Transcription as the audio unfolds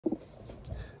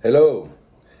Hello,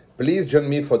 please join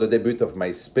me for the debut of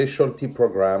my specialty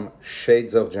program,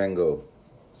 Shades of Django,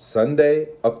 Sunday,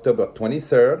 October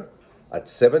 23rd at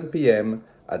 7 p.m.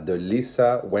 at the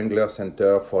Lisa Wengler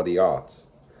Center for the Arts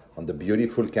on the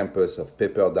beautiful campus of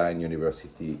Pepperdine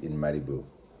University in Malibu.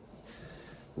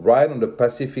 Right on the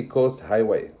Pacific Coast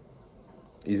Highway,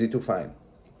 easy to find.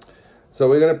 So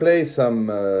we're going to play some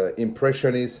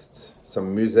impressionist,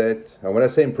 some musette. And when I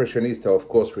say impressionist, I of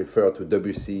course refer to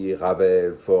Debussy,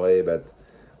 Ravel, Fauré, but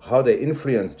how they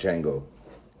influence Django,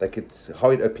 like it's how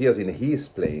it appears in his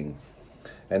playing.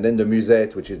 And then the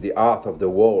musette, which is the art of the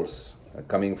waltz,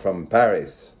 coming from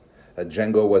Paris, that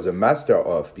Django was a master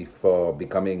of before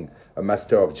becoming a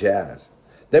master of jazz.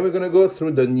 Then we're going to go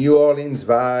through the New Orleans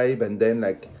vibe, and then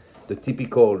like the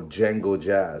typical Django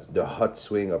jazz, the hot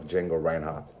swing of Django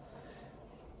Reinhardt.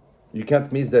 You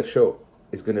can't miss that show.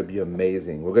 It's going to be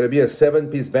amazing. We're going to be a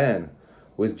 7-piece band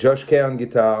with Josh Kaye on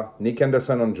guitar, Nick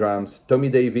Anderson on drums, Tommy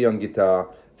Davy on guitar,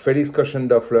 Felix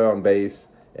Kochendoffler on bass,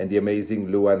 and the amazing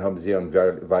Luanne Homzy on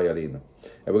violin.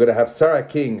 And we're going to have Sarah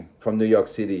King from New York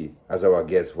City as our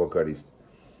guest vocalist.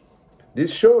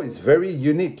 This show is very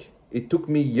unique. It took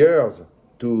me years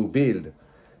to build,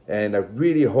 and I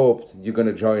really hope you're going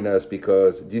to join us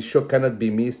because this show cannot be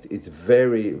missed. It's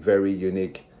very, very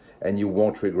unique, and you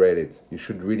won't regret it. You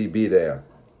should really be there,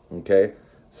 okay?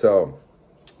 So,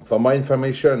 for more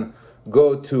information,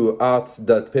 go to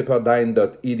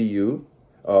arts.pepperdine.edu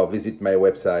or visit my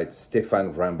website,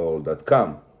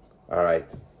 stephanewrembel.com. All right,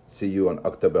 see you on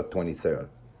October 23rd.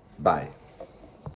 Bye.